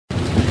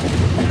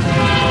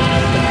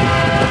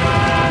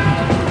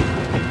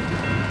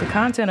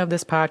content of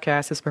this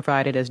podcast is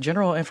provided as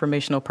general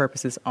informational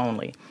purposes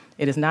only.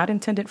 It is not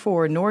intended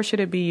for, nor should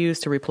it be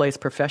used to replace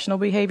professional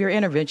behavior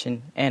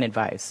intervention and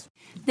advice.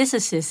 This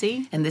is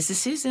Sissy. And this is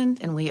Susan,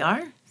 and we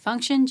are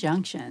Function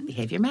Junction.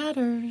 Behavior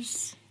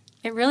Matters.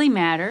 It really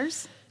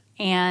matters,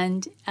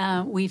 and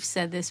we've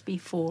said this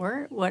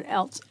before. What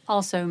else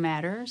also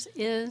matters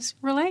is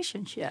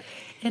relationship.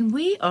 And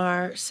we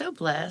are so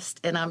blessed,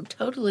 and I'm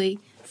totally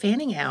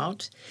fanning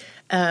out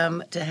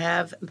to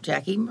have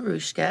Jackie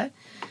Marushka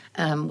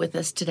with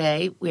us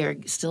today. We're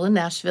still in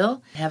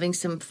Nashville, having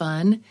some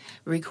fun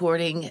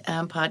recording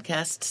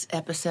podcast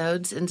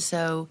episodes. And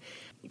so,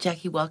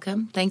 Jackie,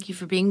 welcome. Thank you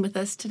for being with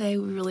us today.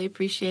 We really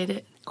appreciate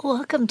it.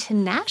 Welcome to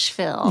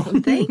Nashville.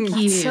 Thank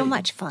you. It's so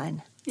much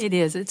fun. It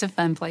is. It's a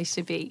fun place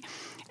to be.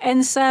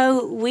 And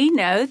so we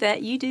know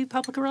that you do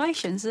public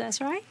relations. That's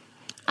right?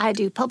 I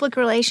do public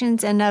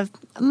relations, and I've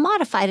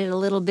modified it a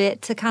little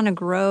bit to kind of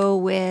grow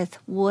with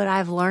what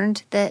I've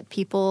learned that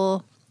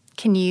people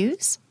can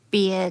use,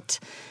 be it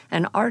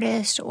an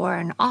artist or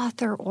an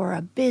author or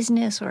a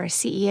business or a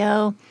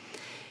CEO.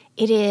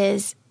 It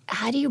is,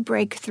 how do you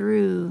break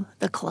through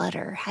the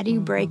clutter? How do you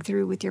break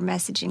through with your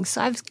messaging?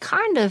 So I've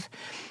kind of,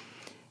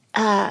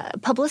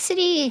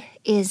 publicity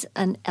is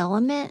an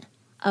element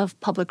of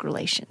public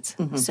relations.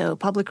 So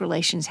public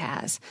relations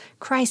has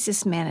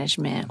crisis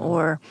management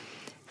or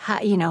how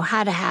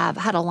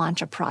to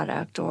launch a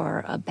product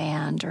or a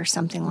band or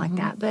something like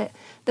that. But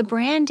the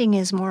branding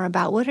is more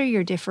about what are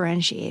your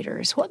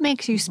differentiators? What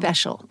makes you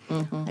special?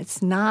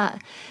 It's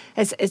not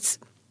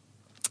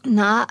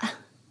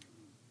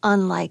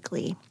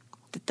unlikely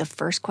that the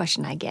first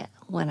question I get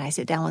when I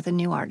sit down with a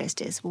new artist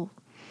is, well,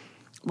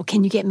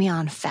 can you get me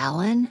on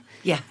Fallon?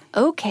 Yeah.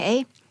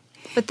 Okay.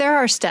 But there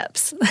are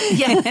steps.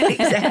 Yeah,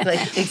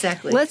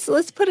 exactly.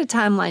 Let's put a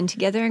timeline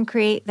together and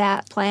create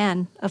that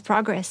plan of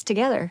progress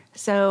together.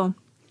 So,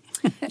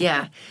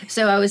 yeah.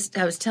 So I was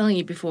telling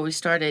you before we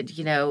started,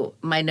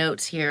 my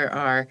notes here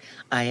are,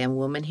 I Am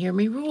Woman, Hear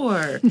Me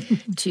Roar,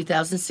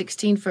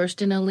 2016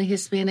 first and only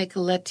Hispanic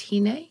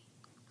Latina.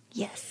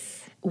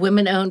 yes.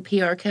 Women-owned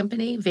PR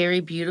company, very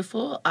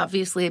beautiful,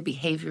 obviously a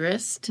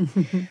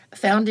behaviorist,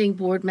 founding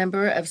board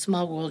member of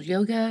Small World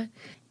Yoga.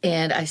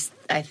 And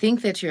I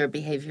think that you're a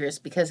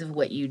behaviorist because of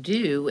what you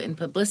do in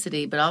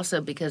publicity, but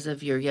also because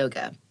of your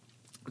yoga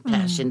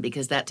passion,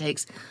 because that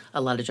takes a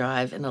lot of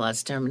drive and a lot of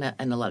stamina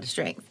and a lot of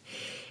strength.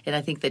 And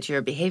I think that you're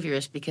a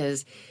behaviorist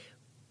because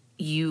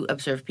you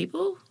observe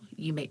people,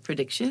 you make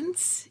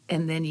predictions,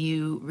 and then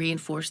you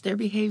reinforce their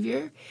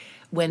behavior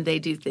when they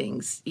do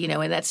things,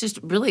 and that's just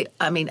really,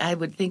 I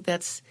would think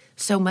that's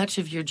so much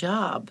of your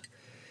job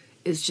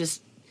is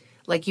just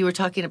like you were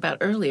talking about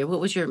earlier. What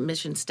was your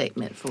mission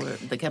statement for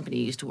the company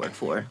you used to work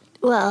for?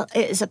 Well,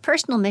 it's a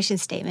personal mission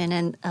statement,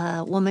 and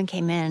a woman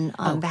came in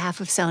on behalf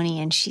of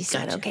Sony, and she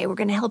said, Gotcha. okay, we're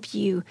going to help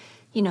you,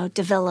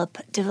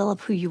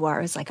 develop who you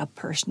are. It's like a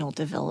personal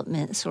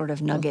development sort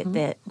of nugget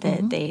that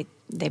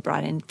they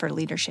brought in for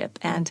leadership.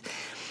 And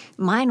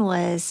mine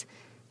was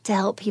to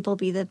help people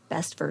be the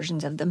best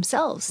versions of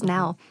themselves.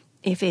 Now,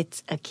 if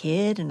it's a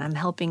kid and I'm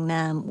helping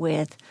them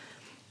with,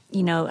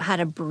 how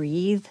to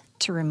breathe,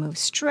 to remove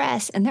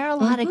stress. And there are a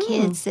lot of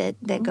kids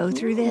that go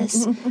through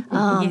this.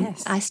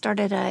 Yes. I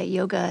started a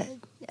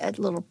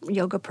little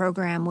yoga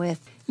program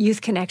with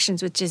Youth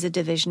Connections, which is a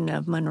division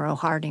of Monroe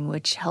Harding,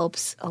 which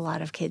helps a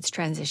lot of kids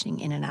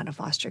transitioning in and out of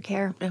foster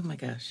care. Oh, my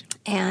gosh.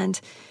 And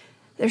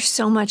there's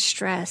so much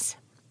stress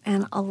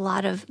and a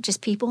lot of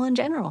just people in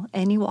general,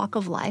 any walk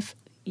of life,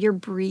 your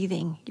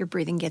breathing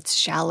gets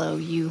shallow.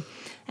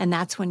 And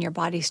that's when your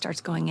body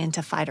starts going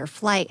into fight or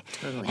flight.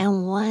 Totally.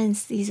 And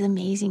once these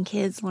amazing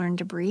kids learn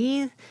to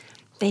breathe,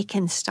 they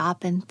can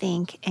stop and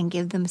think and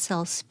give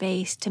themselves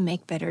space to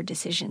make better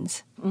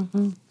decisions.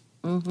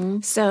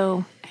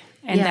 So,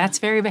 And that's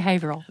very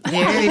behavioral.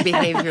 Very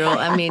behavioral.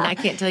 I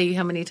can't tell you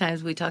how many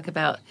times we talk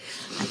about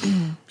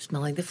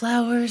smelling the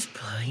flowers,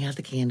 blowing out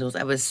the candles.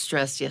 I was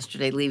stressed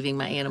yesterday leaving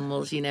my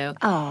animals,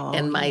 Oh,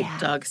 and my yeah.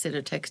 dog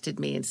sitter texted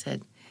me and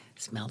said,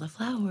 smell the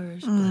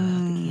flowers, blow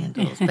out the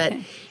candles. But,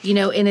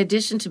 in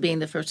addition to being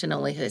the first and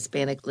only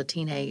Hispanic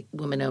Latina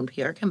women-owned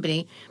PR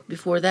company,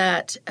 before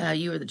that,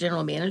 you were the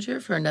general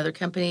manager for another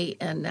company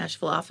in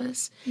Nashville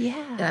office.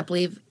 yeah. And I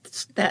believe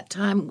that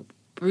time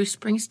Bruce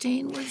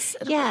Springsteen was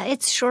at Yeah,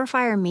 it's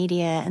Shorefire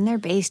Media, and they're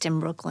based in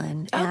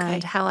Brooklyn. Okay.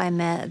 And how I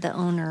met the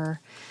owner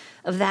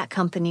of that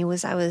company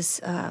was I was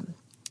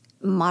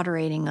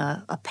moderating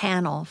a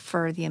panel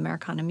for the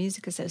Americana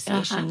Music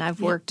Association.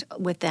 I've worked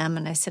with them,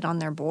 and I sit on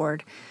their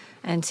board.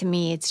 And to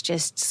me, it's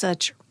just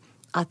such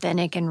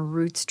authentic and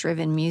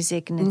roots-driven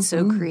music, and it's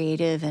so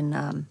creative, and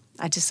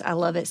I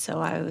love it. So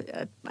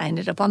I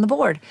ended up on the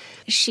board.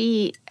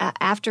 She,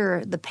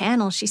 after the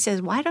panel, she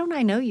says, "Why don't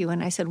I know you?"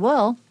 And I said,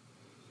 "Well,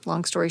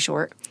 long story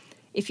short,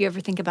 if you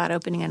ever think about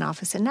opening an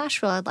office in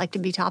Nashville, I'd like to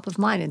be top of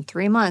mind." And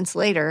 3 months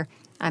later,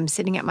 I'm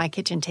sitting at my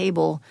kitchen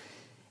table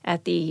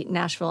at the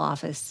Nashville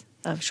office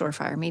of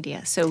Shorefire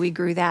Media. So we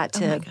grew that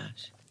to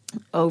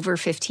over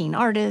 15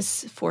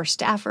 artists, 4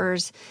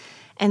 staffers.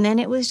 And then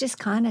it was just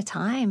kind of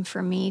time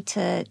for me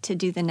to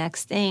do the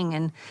next thing.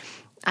 And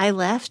I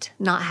left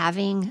not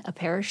having a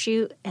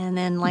parachute. And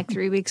then like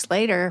 3 weeks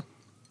later,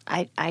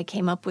 I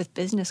came up with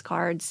business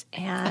cards,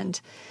 and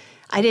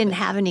I didn't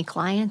have any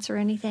clients or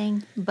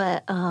anything,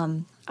 but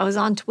I was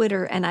on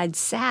Twitter, and I'd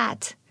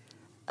sat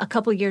a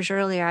couple years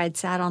earlier, I'd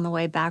sat on the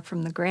way back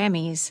from the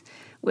Grammys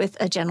with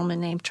a gentleman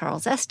named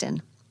Charles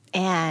Esten.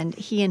 And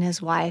he and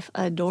his wife,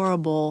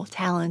 adorable,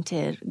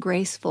 talented,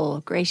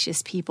 graceful,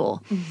 gracious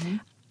people. Mm-hmm.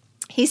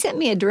 He sent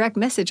me a direct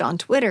message on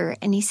Twitter,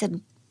 and he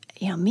said,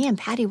 me and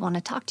Patty want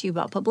to talk to you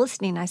about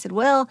publicity. And I said,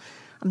 well,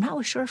 I'm not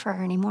with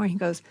Surefire anymore. And he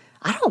goes,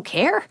 I don't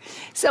care.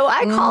 So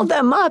I called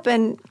them up,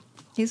 and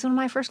he's one of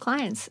my first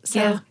clients. So.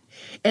 Yeah.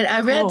 And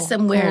I read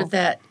somewhere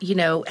that,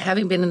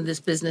 having been in this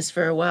business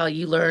for a while,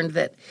 you learned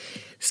that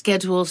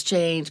schedules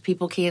change,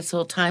 people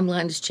cancel,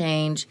 timelines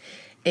change,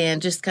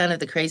 and just kind of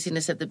the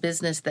craziness of the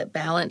business, that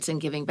balance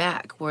and giving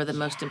back were the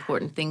most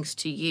important things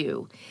to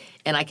you.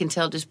 And I can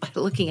tell just by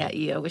looking at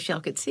you. I wish y'all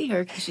could see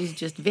her because she's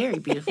just very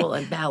beautiful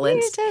and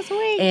balanced. You're so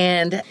sweet.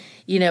 And,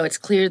 it's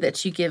clear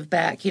that you give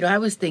back. I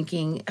was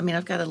thinking,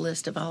 I've got a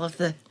list of all of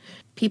the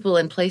people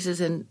and places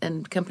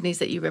and companies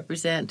that you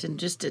represent. And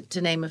just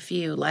to name a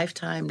few,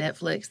 Lifetime,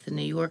 Netflix, The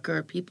New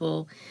Yorker,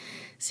 People,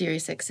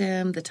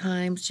 SiriusXM, The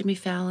Times, Jimmy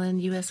Fallon,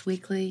 US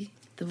Weekly,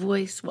 The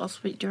Voice, Wall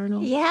Street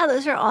Journal. Yeah,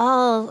 those are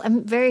all.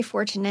 I'm very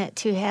fortunate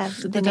to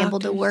have been able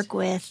to work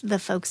with the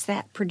folks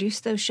that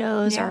produce those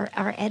shows,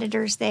 our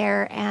editors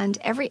there, and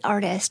every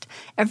artist,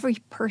 every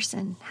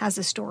person has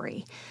a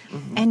story.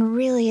 Mm-hmm. And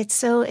really,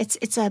 it's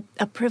a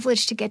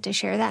privilege to get to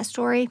share that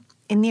story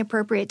in the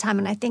appropriate time.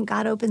 And I think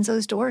God opens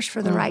those doors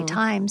for the right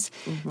times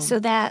so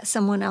that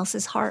someone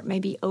else's heart may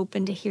be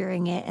open to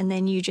hearing it, and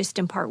then you just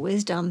impart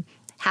wisdom.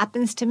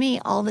 Happens to me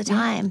all the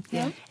time.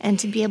 Yeah. And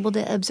to be able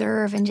to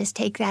observe and just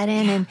take that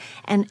in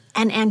and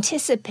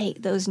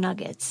anticipate those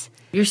nuggets.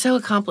 You're so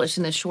accomplished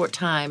in a short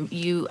time.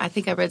 I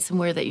think I read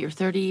somewhere that you're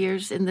 30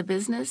 years in the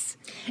business.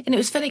 And it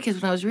was funny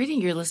because when I was reading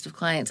your list of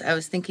clients, I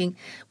was thinking,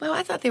 well,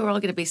 I thought they were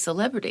all going to be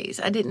celebrities.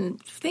 I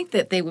didn't think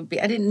that they would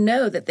be. I didn't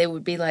know that they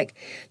would be like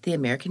the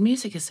American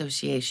Music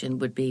Association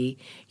would be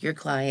your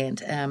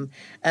client.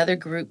 Other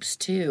groups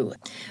too.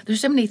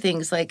 There's so many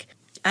things like,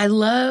 I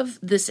love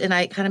this, and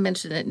I kind of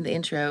mentioned it in the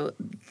intro,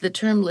 the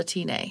term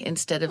Latina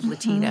instead of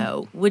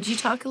Latino. Would you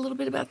talk a little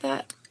bit about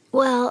that?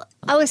 Well,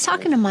 I was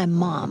talking to my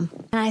mom,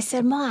 and I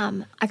said,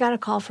 Mom, I got a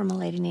call from a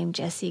lady named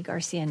Jessie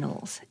Garcia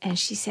Knowles, and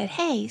she said,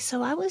 hey,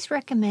 so I was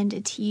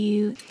recommended to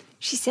you.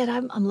 She said,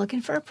 I'm looking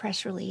for a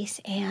press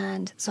release,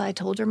 and so I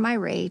told her my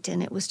rate,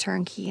 and it was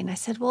turnkey, and I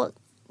said, well,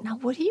 now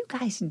what do you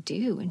guys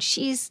do? And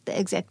she's the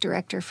exec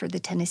director for the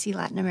Tennessee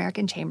Latin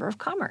American Chamber of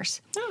Commerce.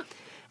 Oh.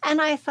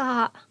 And I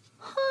thought,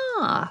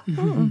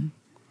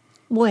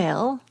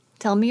 well,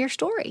 tell me your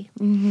story.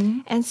 Mm-hmm.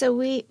 And so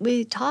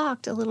we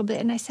talked a little bit,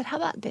 and I said, how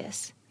about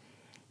this?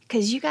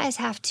 Because you guys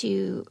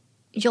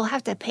you'll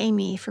have to pay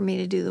me for me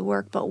to do the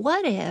work, but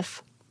what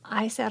if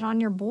I sat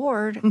on your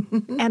board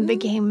and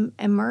became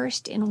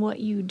immersed in what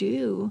you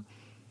do,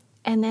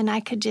 and then I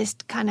could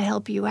just kind of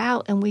help you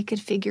out, and we could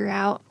figure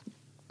out,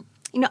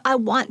 I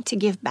want to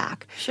give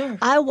back. Sure.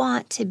 I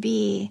want to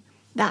be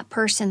that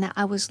person that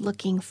I was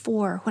looking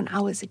for when I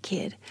was a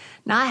kid.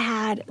 And I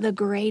had the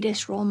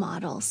greatest role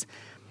models.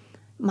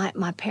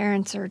 My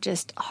parents are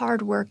just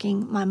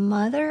hardworking. My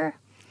mother,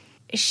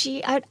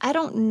 I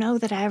don't know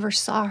that I ever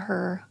saw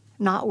her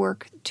not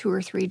work 2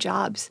 or 3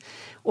 jobs,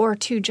 or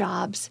 2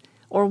 jobs,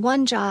 or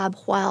 1 job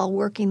while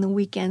working the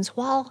weekends,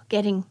 while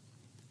getting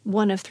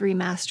one of 3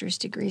 master's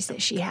degrees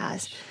that she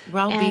has.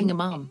 While being a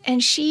mom.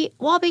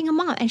 While being a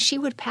mom. And she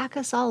would pack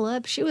us all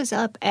up. She was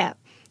up at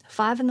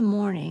 5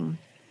 a.m.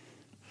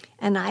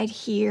 And I'd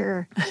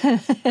hear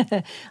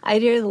the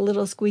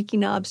little squeaky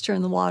knobs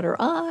turn the water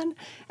on,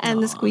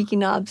 and the squeaky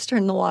knobs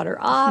turn the water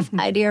off.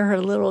 I'd hear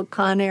her little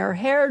Conair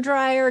hair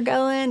dryer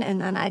going, and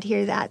then I'd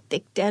hear that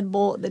thick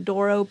deadbolt, the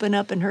door open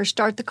up, and her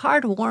start the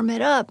car to warm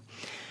it up.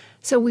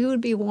 So we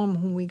would be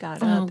warm when we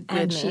got up,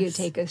 and she would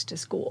take us to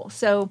school.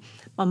 So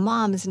my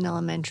mom is an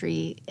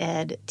elementary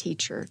ed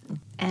teacher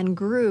and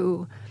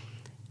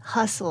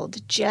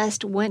hustled,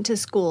 just went to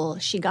school.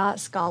 She got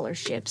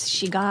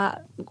scholarships.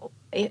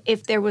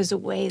 If there was a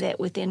way that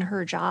within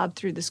her job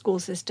through the school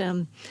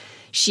system,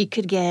 she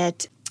could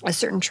get a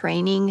certain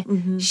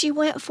training, she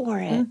went for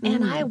it. Mm-hmm.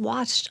 And I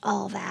watched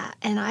all that,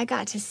 and I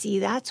got to see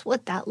that's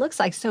what that looks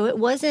like. So it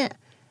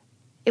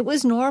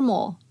was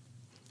normal.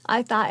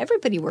 I thought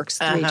everybody works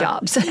 3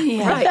 jobs.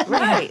 Yeah.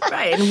 Right.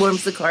 And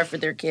warms the car for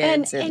their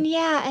kids.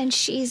 And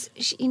she's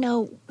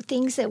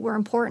things that were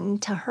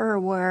important to her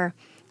were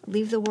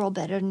leave the world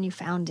better than you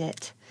found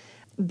it.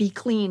 Be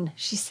clean,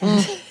 she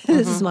said.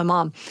 This is my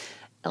mom.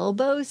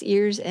 Elbows,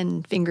 ears,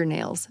 and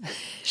fingernails.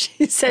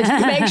 She said,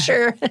 make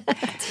sure.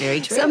 That's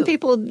very true.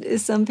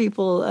 Some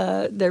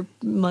people, their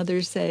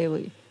mothers say,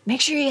 well,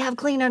 make sure you have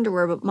clean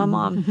underwear. But my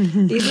mom,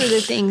 these are the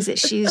things that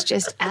she's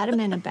just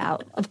adamant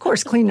about. Of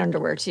course, clean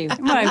underwear, too.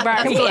 Right.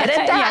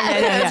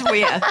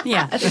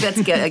 Yeah. I think that's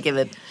a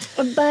given.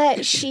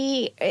 But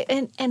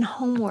and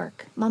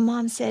homework. My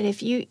mom said,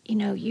 if you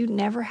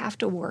never have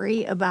to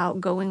worry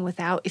about going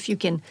without, if you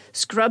can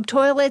scrub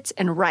toilets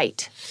and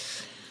write.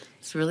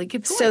 It's a really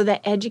good point. So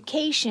that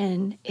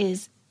education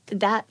is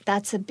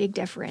that's a big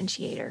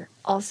differentiator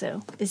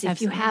also, is if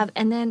Absolutely. you have,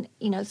 and then,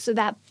 so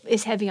that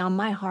is heavy on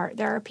my heart.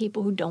 There are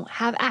people who don't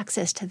have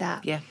access to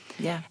that.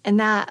 Yeah.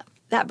 And that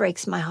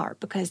breaks my heart,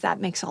 because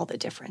that makes all the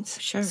difference.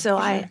 Sure, So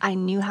sure. I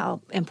knew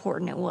how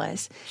important it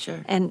was.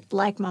 Sure. And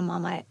like my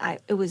mom,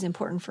 it was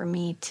important for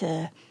me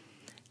to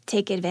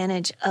take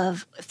advantage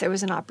of, if there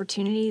was an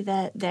opportunity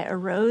that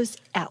arose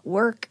at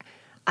work,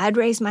 I'd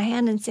raise my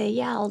hand and say,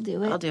 yeah, I'll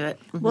do it. I'll do it.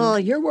 Mhm. Well,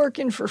 you're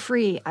working for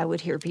free, I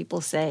would hear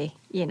people say,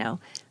 you know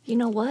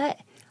what?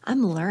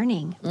 I'm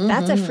learning.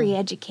 That's a free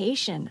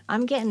education.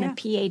 I'm getting a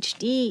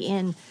PhD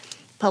in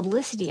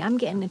publicity. I'm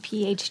getting a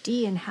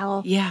PhD in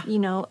how,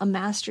 a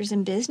master's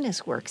in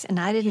business works. And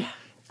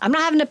I'm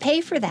not having to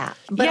pay for that,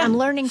 but I'm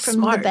learning from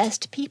Smart. the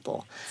best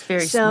people. It's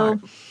very smart.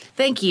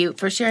 Thank you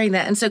for sharing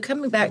that. And so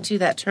coming back to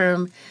that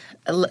term,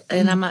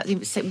 and I'm not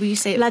even will you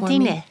say it for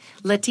me?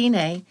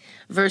 Latine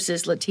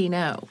versus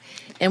Latino.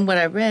 And what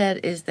I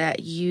read is that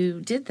you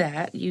did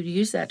that. You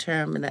used that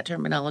term and that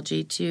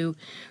terminology to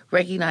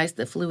recognize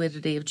the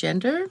fluidity of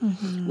gender.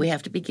 Mm-hmm. We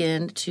have to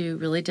begin to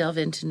really delve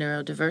into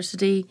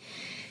neurodiversity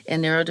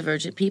and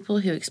neurodivergent people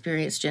who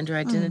experience gender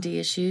identity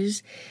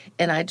issues.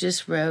 And I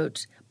just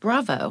wrote,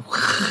 bravo.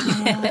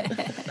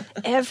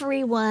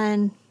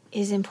 Everyone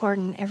is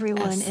important.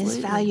 Everyone is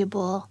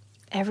valuable.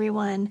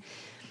 Everyone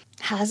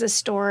has a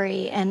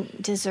story and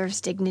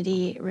deserves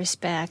dignity,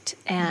 respect,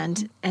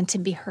 and to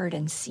be heard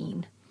and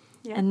seen.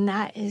 Yeah. And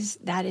that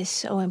is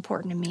so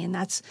important to me. And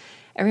that's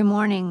every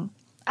morning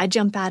I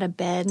jump out of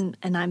bed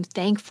and I'm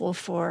thankful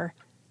for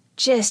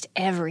just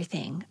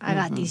everything. I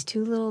got these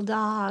 2 little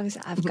dogs.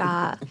 I've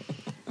got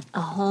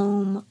a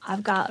home.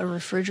 I've got a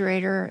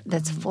refrigerator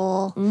that's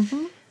full.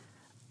 Mm-hmm.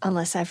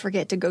 Unless I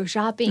forget to go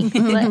shopping.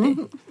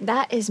 But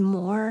that is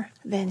more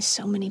than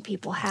so many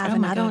people have,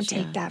 and I don't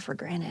take that for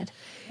granted.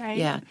 Right?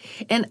 Yeah.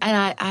 And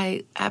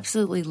I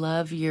absolutely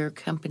love your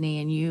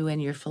company and you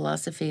and your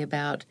philosophy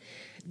about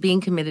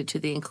being committed to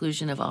the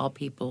inclusion of all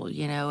people,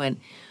 and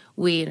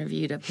we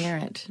interviewed a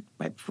parent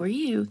right before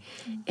you,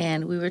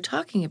 and we were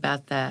talking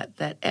about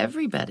that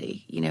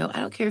everybody, I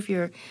don't care if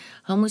you're a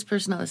homeless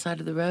person on the side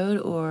of the road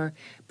or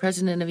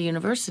president of a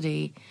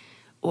university,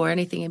 or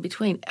anything in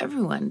between,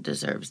 everyone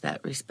deserves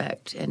that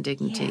respect and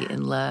dignity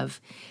and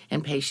love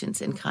and patience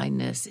and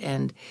kindness.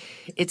 And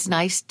it's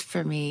nice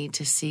for me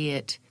to see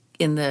it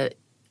in the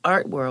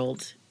art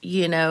world,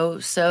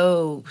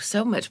 so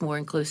much more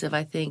inclusive,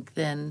 I think,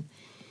 than,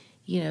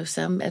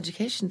 some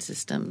education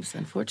systems,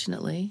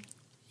 unfortunately.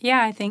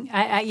 Yeah, I think,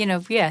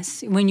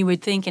 yes, when you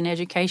would think in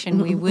education,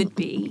 we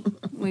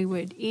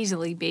would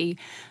easily be.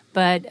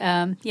 But,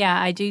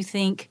 I do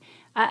think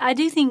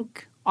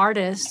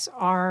artists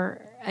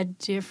are a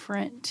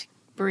different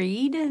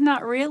breed.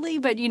 Not really,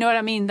 but you know what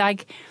I mean?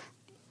 Like,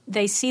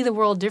 they see the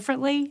world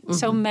differently,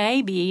 so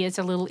maybe it's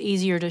a little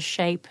easier to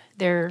shape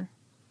their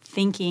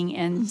thinking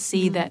and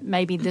see that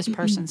maybe this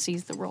person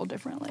sees the world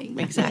differently.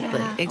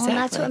 Exactly. Well,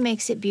 that's what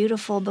makes it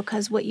beautiful,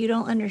 because what you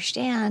don't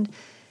understand,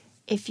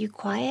 if you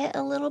quiet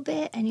a little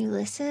bit and you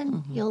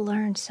listen, you'll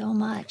learn so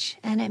much,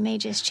 and it may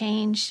just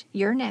change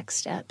your next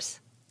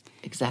steps.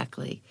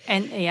 Exactly.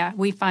 And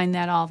we find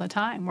that all the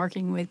time.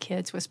 Working with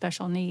kids with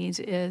special needs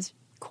is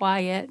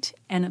quiet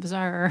and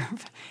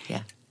observe.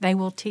 Yeah. They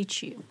will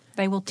teach you.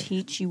 They will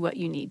teach you what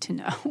you need to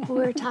know. We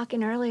were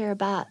talking earlier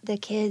about the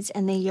kids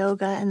and the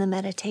yoga and the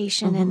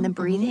meditation and the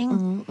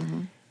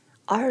breathing.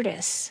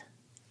 Artists,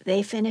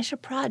 they finish a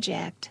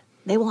project,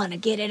 they want to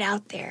get it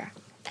out there.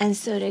 And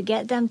so to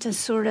get them to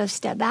sort of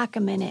step back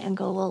a minute and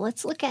go, well,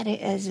 let's look at it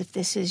as if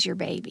this is your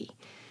baby.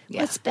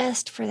 Yeah. What's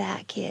best for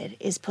that kid?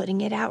 Is putting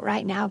it out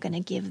right now going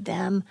to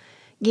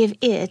give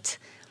it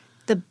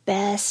the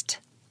best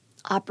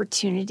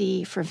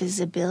opportunity for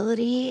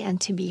visibility and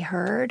to be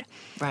heard?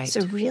 Right.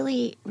 So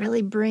really,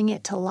 really bring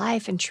it to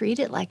life and treat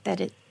it like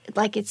that.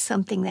 Like it's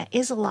something that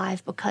is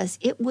alive, because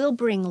it will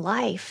bring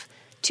life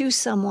to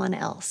someone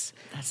else.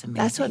 That's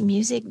amazing. That's what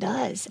music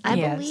does. I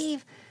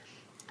believe,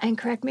 and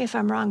correct me if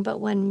I'm wrong, but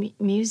when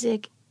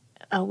music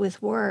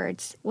with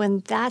words,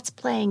 when that's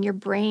playing, your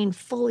brain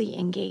fully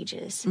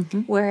engages.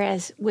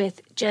 Whereas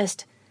with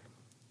just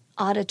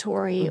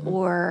auditory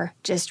or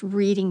just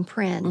reading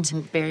print,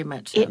 very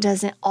much so. It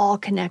doesn't all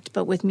connect.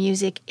 But with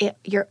music,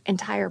 your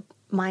entire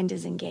mind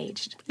is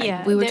engaged.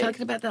 Yeah, we were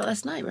talking about that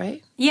last night,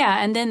 right?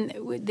 Yeah, and then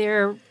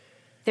there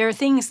are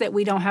things that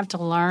we don't have to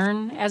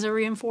learn as a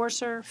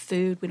reinforcer.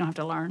 Food, we don't have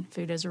to learn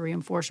food as a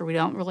reinforcer. We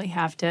don't really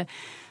have to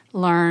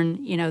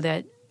learn,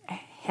 that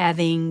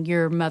having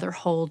your mother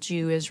hold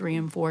you is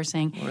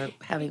reinforcing. Or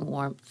having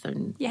warmth.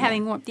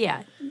 Having warmth,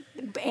 yeah.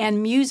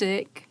 And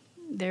music,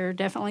 there are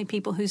definitely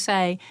people who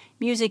say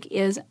music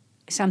is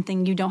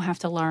something you don't have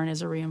to learn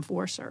as a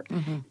reinforcer.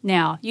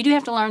 Now, you do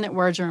have to learn that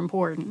words are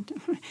important.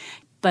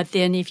 But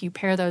then if you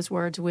pair those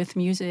words with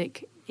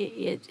music,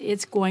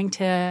 it's going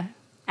to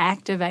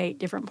activate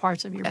different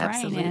parts of your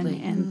brain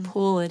and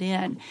pull it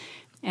in.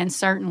 And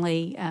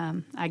certainly,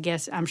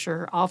 I'm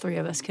sure all three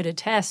of us could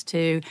attest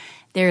to,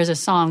 there is a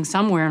song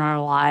somewhere in our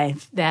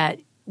life that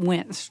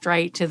went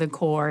straight to the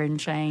core and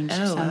changed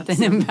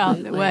something absolutely.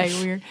 about the way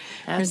we're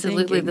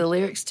Absolutely. thinking. The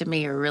lyrics to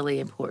me are really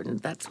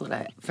important. That's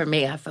what for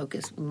me, I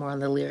focus more on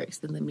the lyrics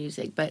than the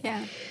music. But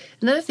Yeah.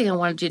 another thing I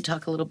wanted you to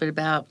talk a little bit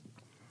about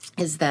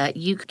is that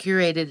you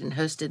curated and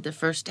hosted the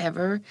first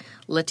ever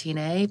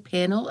Latina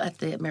panel at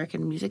the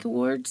American Music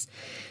Awards,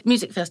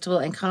 Music Festival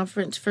and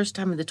Conference, first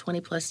time in the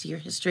 20-plus year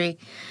history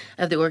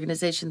of the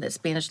organization that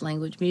Spanish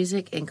language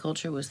music and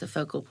culture was the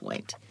focal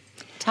point.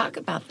 Talk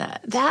about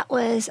that. That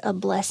was a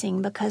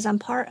blessing because I'm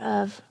part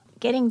of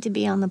getting to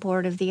be on the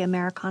board of the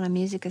Americana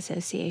Music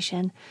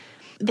Association.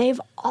 They've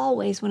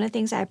always, one of the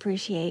things I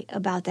appreciate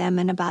about them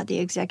and about the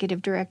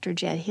executive director,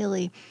 Jed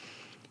Healy,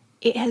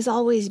 it has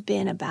always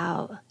been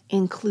about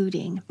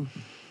including.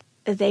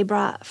 Mm-hmm. They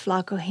brought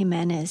Flaco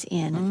Jimenez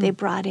in. Mm-hmm. They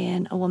brought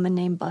in a woman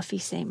named Buffy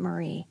St.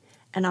 Marie.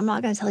 And I'm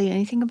not going to tell you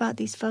anything about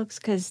these folks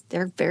because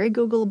they're very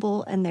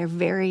Googleable and they're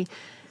very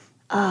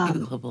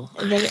Googleable.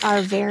 They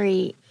are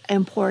very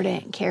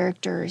important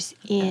characters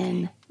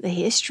in the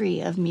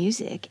history of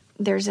music.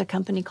 There's a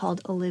company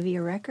called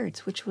Olivia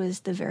Records, which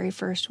was the very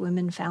first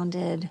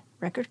women-founded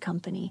record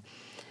company.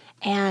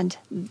 And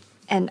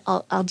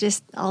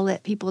I'll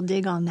let people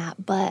dig on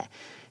that. But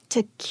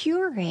to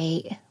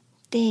curate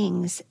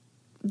things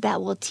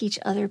that will teach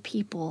other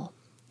people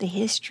the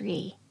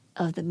history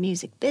of the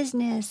music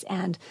business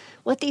and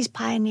what these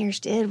pioneers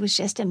did was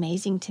just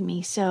amazing to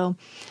me. So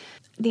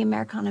the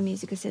Americana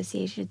Music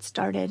Association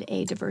started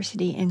a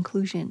diversity,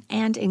 inclusion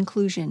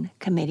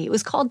committee. It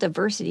was called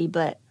diversity,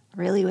 but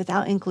really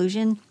without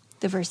inclusion,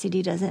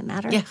 diversity doesn't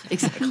matter. Yeah,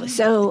 exactly.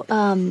 So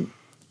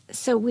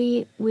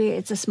we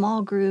it's a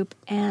small group,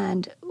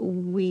 and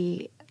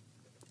we,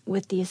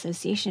 with the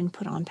association,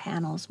 put on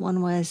panels.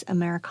 One was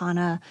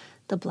Americana,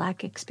 the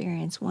Black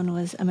experience. One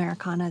was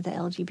Americana, the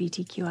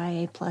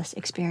LGBTQIA plus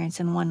experience,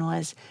 and one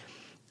was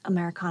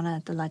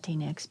Americana, the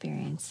Latina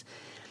experience.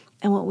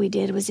 And what we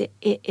did was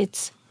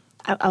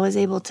I was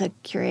able to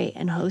curate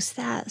and host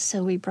that.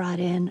 So we brought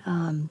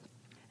in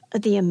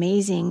the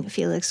amazing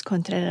Felix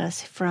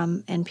Contreras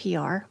from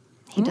NPR.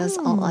 He does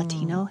Alt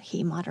Latino.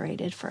 He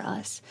moderated for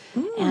us.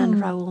 And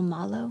Raul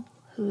Malo,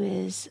 who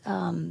is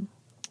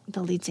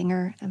the lead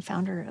singer and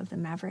founder of the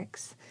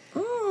Mavericks.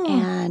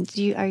 And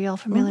are you all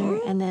familiar?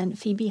 And then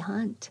Phoebe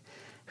Hunt,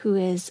 who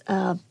is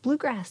a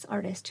bluegrass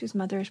artist whose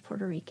mother is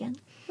Puerto Rican.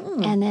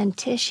 And then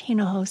Tish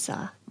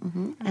Hinojosa.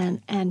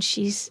 And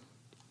she's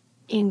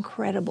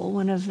incredible,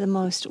 one of the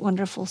most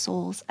wonderful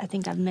souls I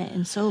think I've met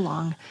in so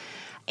long.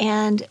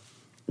 And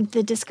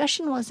the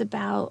discussion was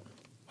about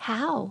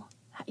how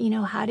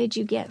did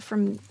you get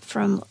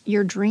from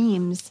your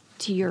dreams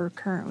to your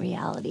current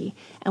reality,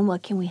 and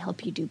what can we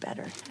help you do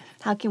better?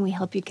 How can we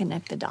help you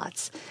connect the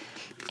dots?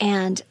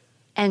 And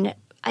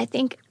I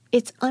think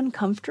it's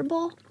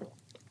uncomfortable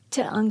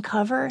to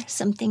uncover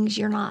some things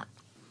you're not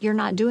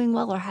doing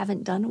well or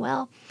haven't done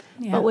well.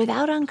 Yeah. But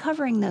without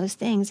uncovering those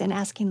things and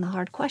asking the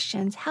hard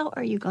questions, how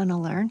are you going to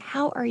learn?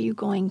 How are you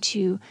going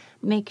to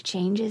make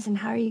changes? And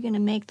how are you going to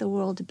make the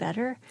world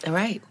better?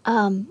 Right.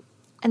 And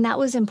that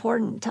was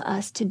important to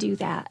us to do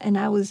that. And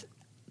I was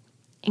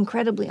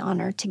incredibly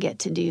honored to get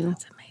to do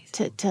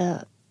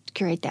to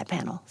curate that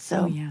panel.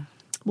 So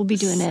we'll be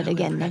doing it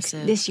again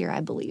this year, I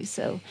believe.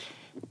 So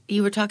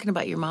you were talking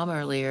about your mom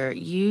earlier.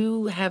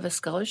 You have a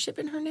scholarship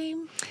in her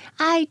name?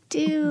 I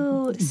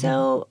do.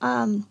 So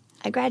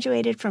I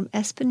graduated from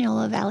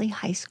Espanola Valley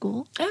High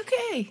School.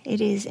 Okay.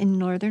 It is in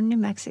northern New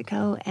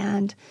Mexico,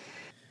 and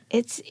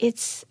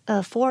it's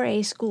a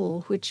 4A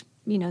school, which,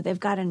 they've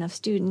got enough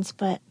students,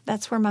 but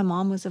that's where my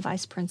mom was a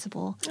vice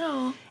principal.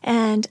 Oh.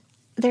 And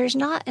there's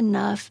not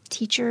enough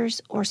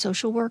teachers or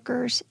social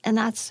workers, and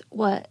that's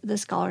what the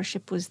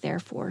scholarship was there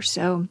for.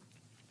 So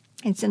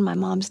it's in my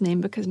mom's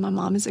name because my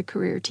mom is a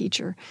career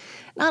teacher.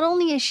 Not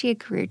only is she a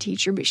career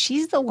teacher, but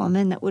she's the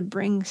woman that would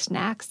bring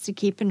snacks to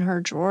keep in her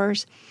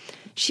drawers.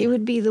 She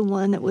would be the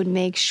one that would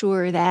make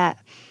sure that,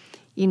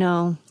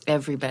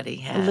 everybody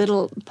had.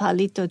 Little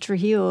Palito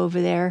Trujillo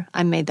over there.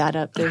 I made that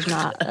up. There's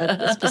not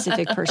a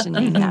specific person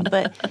named that.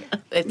 But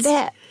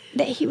that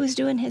he was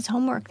doing his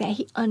homework, that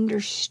he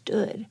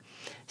understood.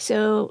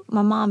 So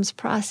my mom's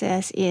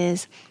process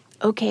is,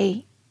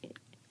 okay,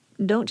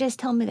 don't just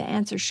tell me the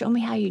answer. Show me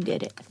how you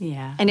did it.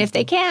 Yeah. And if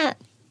they can't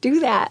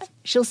do that,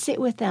 she'll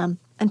sit with them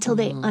until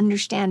they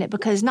understand it.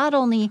 Because not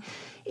only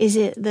is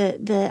it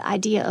the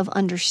idea of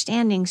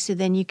understanding, so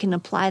then you can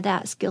apply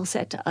that skill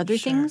set to other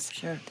things.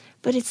 Sure.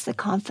 But it's the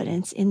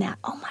confidence in that,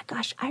 oh my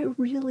gosh, I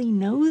really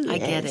know this.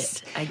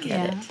 I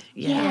get it.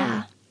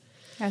 Yeah.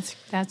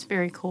 That's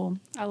very cool.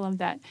 I love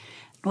that.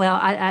 Well,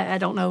 I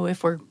don't know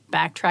if we're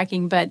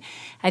backtracking, but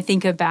I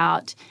think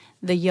about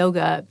the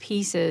yoga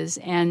pieces,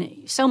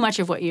 and so much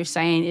of what you're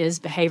saying is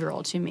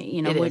behavioral to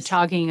me. We're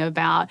talking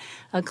about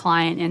a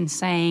client and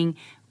saying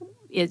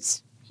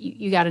it's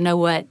you got to know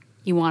what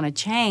you want to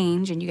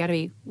change, and you got to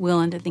be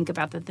willing to think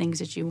about the things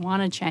that you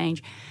want to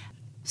change.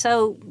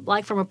 So,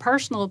 like from a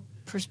personal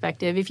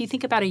perspective, if you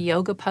think about a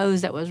yoga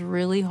pose that was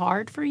really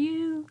hard for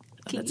you,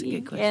 that's a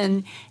good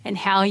question. And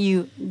how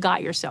you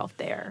got yourself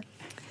there.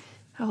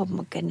 Oh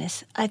my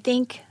goodness. I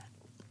think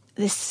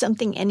this is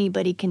something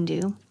anybody can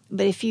do.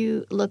 But if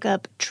you look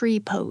up tree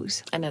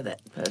pose, I know that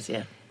pose,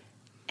 yeah.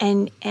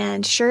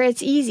 and sure,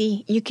 it's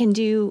easy. You can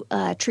do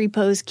tree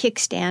pose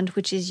kickstand,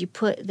 which is you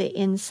put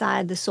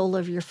the sole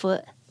of your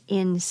foot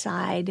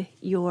inside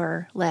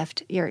your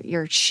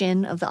your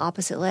shin of the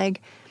opposite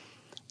leg.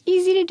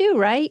 Easy to do,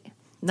 right?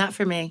 Not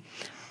for me.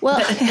 Well,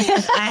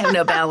 I have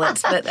no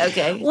balance, but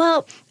okay.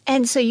 Well,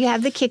 and so you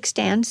have the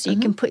kickstand, so you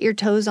can put your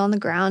toes on the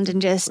ground and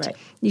just,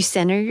 you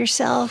center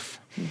yourself,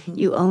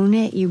 you own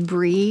it, you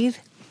breathe.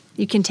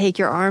 You can take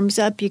your arms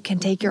up, you can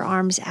take your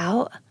arms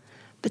out,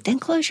 but then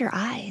close your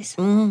eyes.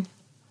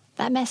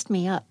 That messed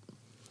me up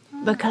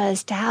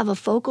because to have a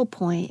focal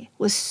point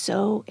was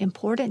so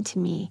important to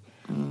me.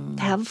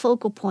 To have a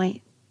focal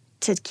point,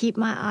 to keep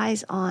my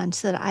eyes on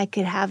so that I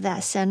could have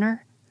that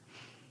center.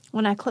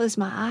 When I close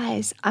my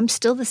eyes, I'm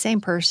still the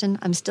same person.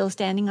 I'm still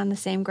standing on the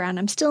same ground.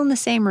 I'm still in the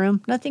same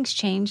room. Nothing's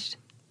changed.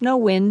 No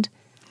wind.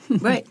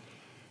 Right.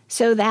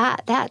 So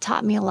that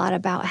taught me a lot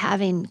about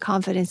having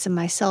confidence in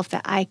myself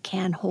that I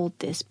can hold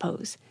this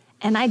pose.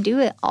 And I do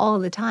it all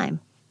the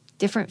time.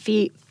 Different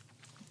feet,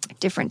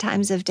 different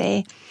times of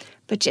day.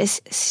 But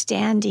just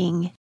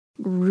standing,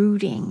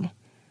 rooting,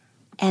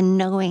 and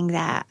knowing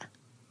that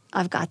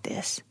I've got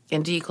this.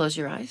 And do you close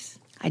your eyes?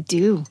 I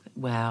do.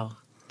 Wow.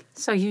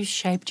 So you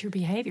shaped your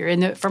behavior.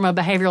 And from a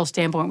behavioral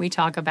standpoint, we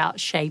talk about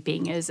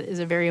shaping is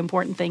a very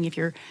important thing. If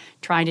you're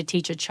trying to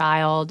teach a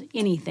child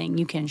anything,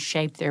 you can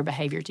shape their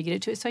behavior to get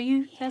it to it. So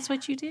that's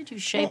what you did. You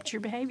shaped your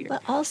behavior.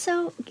 But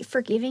also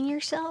forgiving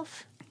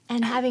yourself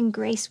and having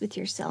grace with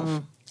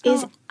yourself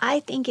is,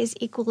 I think, is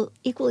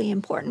equally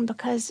important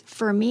because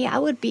for me, I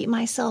would beat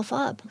myself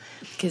up.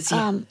 Because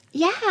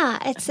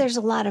There's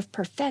a lot of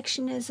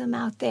perfectionism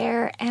out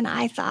there. And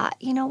I thought,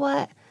 you know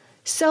what?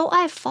 So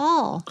I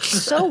fall.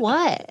 So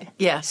what?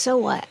 Yeah. So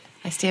what?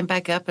 I stand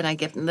back up and I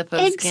get in the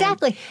pose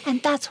Exactly. again.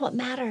 And that's what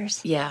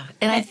matters. Yeah.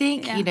 And I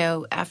think,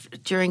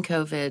 during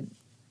COVID,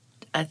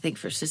 I think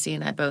for Sissy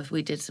and I both,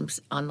 we did some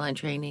online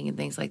training and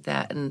things like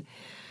that. And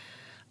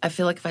I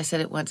feel like if I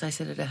said it once, I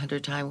said it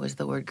 100 times, was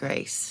the word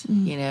grace,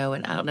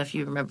 and I don't know if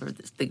you remember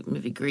the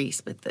movie Grease,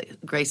 but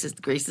grace is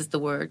the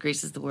word.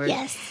 Grace is the word.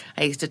 Yes.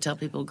 I used to tell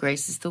people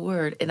grace is the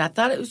word. And I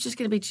thought it was just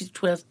going to be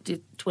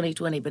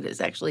 2020, but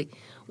it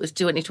was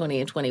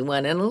 2020 and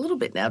 21 and a little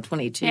bit now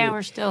 22. Yeah,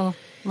 we're still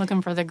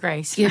looking for the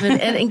grace.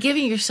 And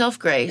giving yourself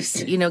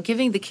grace,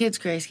 giving the kids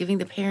grace, giving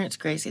the parents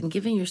grace, and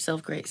giving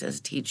yourself grace as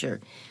a teacher.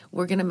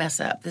 We're going to mess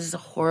up. This is a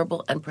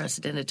horrible,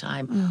 unprecedented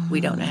time. We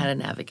don't know how to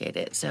navigate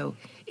it. So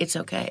it's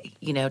okay,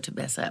 to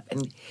mess up.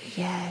 And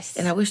yes.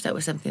 And I wish that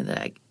was something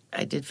that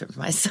I did for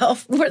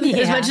myself more than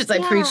as much as I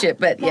preach it.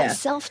 But that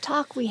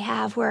self-talk we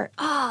have where,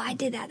 I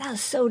did that. That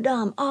was so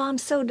dumb. Oh, I'm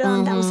so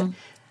dumb. That was.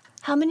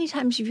 How many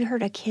times have you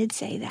heard a kid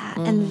say that?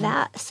 And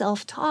that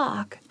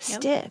self-talk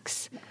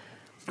sticks.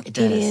 It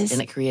does. It is.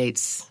 And it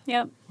creates.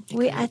 Yep.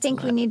 I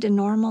think we need to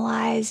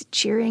normalize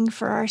cheering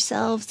for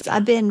ourselves.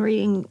 I've been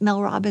reading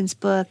Mel Robbins'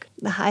 book,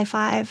 The High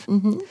Five.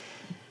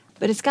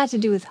 But it's got to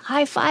do with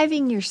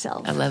high-fiving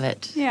yourself. I love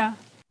it. Yeah.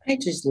 I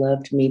just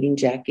loved meeting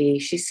Jackie.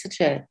 She's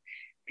such a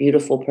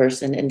beautiful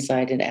person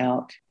inside and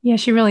out. Yeah,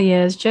 she really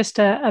is. Just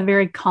a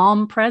very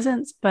calm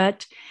presence,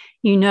 but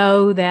you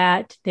know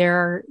that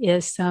there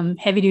is some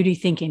heavy-duty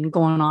thinking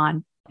going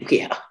on.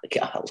 Yeah,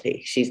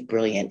 golly, she's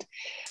brilliant.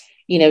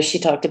 She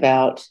talked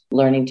about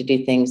learning to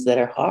do things that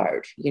are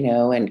hard,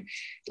 and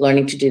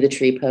learning to do the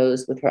tree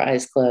pose with her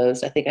eyes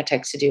closed. I think I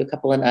texted you a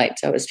couple of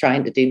nights. I was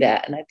trying to do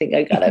that, and I think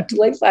I got up to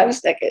like 5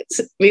 seconds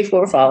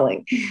before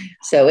falling.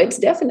 So it's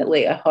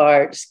definitely a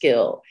hard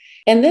skill.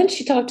 And then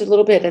she talked a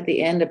little bit at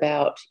the end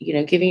about,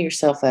 giving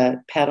yourself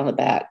a pat on the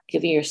back,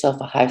 giving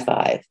yourself a high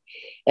five.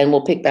 And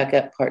we'll pick back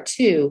up part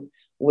 2,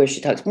 where she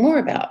talks more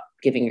about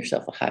giving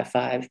yourself a high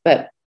five.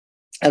 But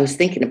I was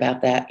thinking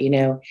about that,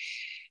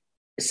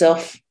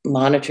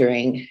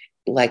 self-monitoring,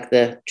 like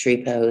the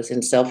tree pose,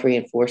 and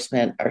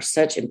self-reinforcement are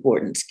such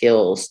important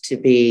skills to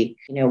be,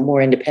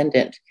 more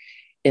independent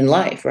in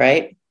life,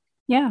 right?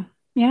 Yeah.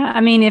 Yeah.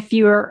 I mean, if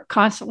you're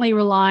constantly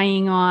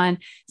relying on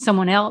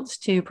someone else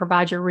to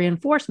provide your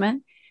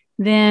reinforcement,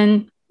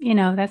 then,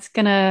 that's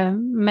going to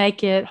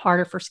make it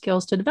harder for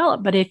skills to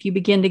develop. But if you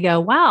begin to go,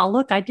 wow,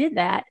 look, I did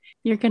that,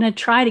 you're going to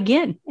try it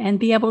again and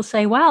be able to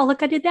say, wow,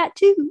 look, I did that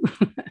too.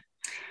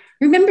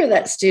 Remember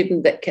that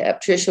student that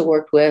Tricia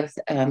worked with?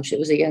 She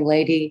was a young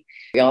lady.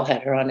 We all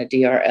had her on a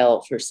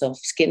DRL for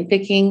skin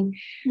picking.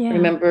 Yeah.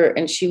 Remember?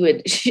 And she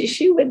would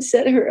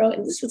set her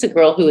own. This was a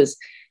girl who was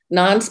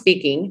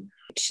non-speaking.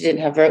 She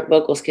didn't have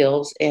vocal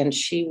skills, and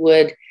she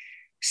would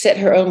set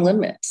her own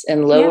limits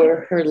and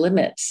lower her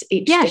limits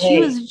each day.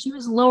 She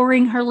was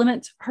lowering her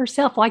limits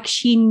herself. Like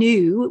she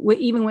knew,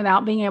 even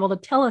without being able to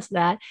tell us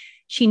that,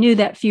 she knew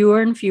that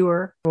fewer and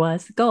fewer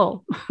was the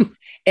goal.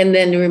 And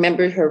then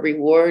remember her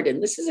reward.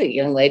 And this is a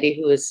young lady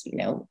who was,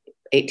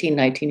 18,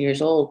 19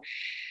 years old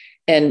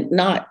and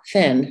not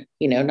thin,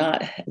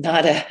 not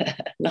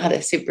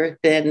a super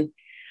thin,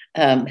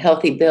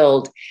 healthy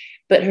build,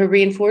 But her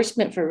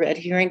reinforcement for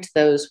adhering to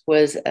those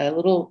was a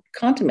little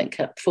condiment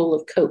cup full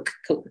of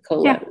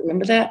Coca-Cola. Yeah.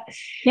 Remember that?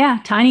 Yeah,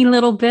 tiny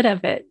little bit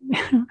of it.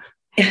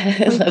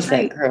 I love that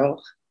great.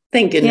 girl.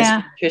 Thank goodness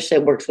Yeah.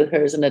 Trisha works with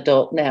her as an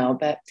adult now.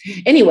 But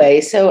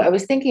anyway, so I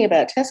was thinking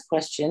about a test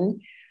question.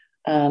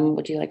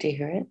 Would you like to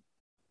hear it?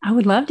 I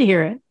would love to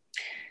hear it.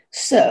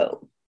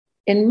 So,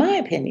 in my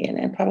opinion,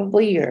 and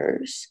probably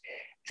yours,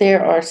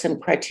 there are some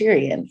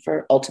criterion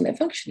for ultimate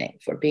functioning,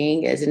 for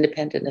being as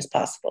independent as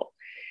possible.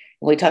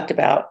 We talked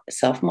about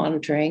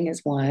self-monitoring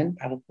as one,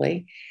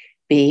 probably.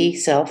 B,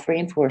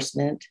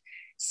 self-reinforcement.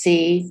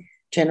 C,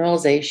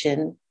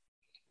 generalization.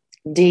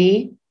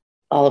 D,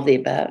 all of the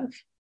above.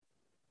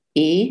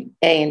 E,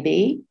 A and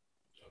B.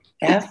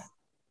 F,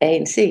 A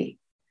and C.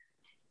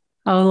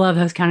 Oh, I love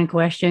those kind of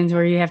questions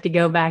where you have to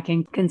go back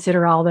and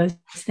consider all those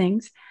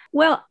things.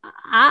 Well,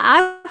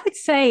 I would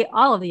say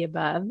all of the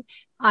above.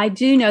 I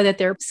do know that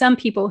there are some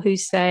people who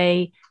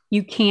say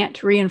you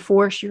can't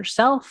reinforce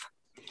yourself,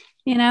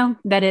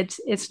 that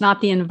it's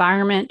not the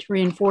environment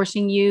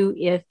reinforcing you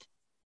if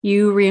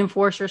you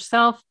reinforce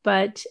yourself.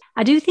 But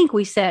I do think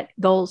we set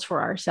goals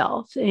for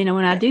ourselves, and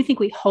I do think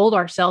we hold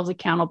ourselves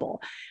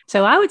accountable.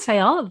 So I would say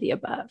all of the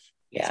above.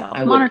 Yeah,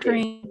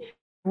 self-monitoring,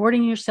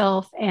 rewarding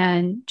yourself,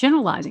 and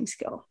generalizing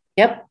skill.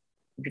 Yep.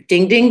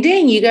 Ding, ding,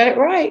 ding. You got it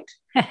right.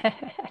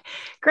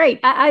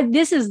 Great.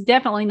 This is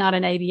definitely not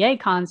an ABA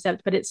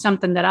concept, but it's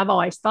something that I've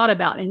always thought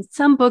about in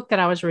some book that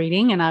I was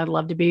reading, and I'd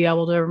love to be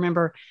able to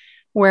remember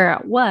where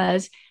it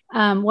was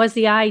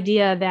the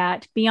idea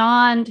that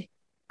beyond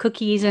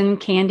cookies and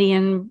candy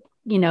and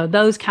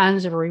those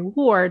kinds of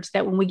rewards,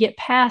 that when we get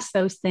past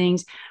those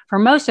things, for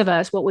most of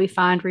us, what we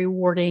find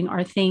rewarding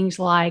are things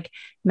like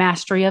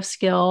mastery of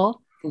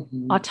skill,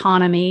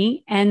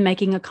 autonomy, and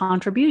making a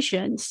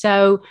contribution.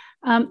 So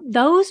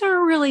those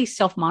are really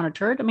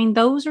self-monitored. I mean,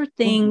 those are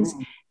things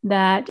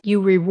that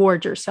you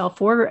reward yourself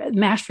for.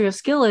 Mastery of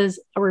skill is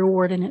a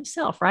reward in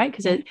itself, right?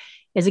 Because it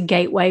is a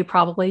gateway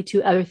probably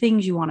to other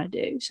things you want to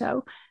do.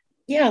 So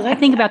yeah, I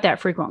think about that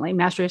frequently: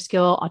 mastery of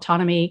skill,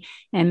 autonomy,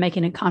 and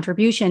making a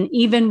contribution,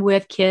 even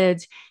with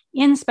kids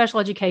in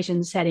special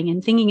education setting,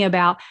 and thinking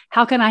about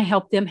how can I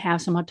help them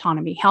have some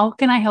autonomy? How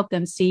can I help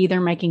them see they're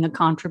making a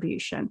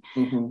contribution?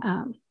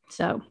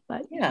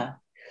 But yeah.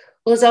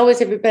 Well, as always,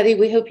 everybody,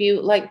 we hope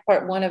you liked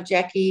part one of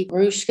Jackie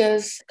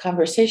Marushka's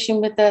conversation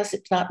with us.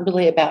 It's not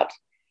really about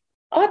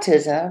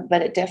autism,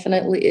 but it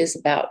definitely is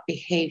about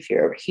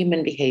behavior,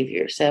 human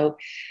behavior. So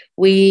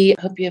we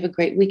hope you have a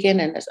great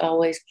weekend. And as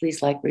always,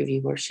 please like,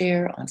 review, or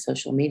share on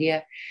social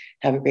media.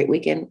 Have a great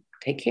weekend.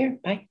 Take care.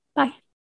 Bye. Bye.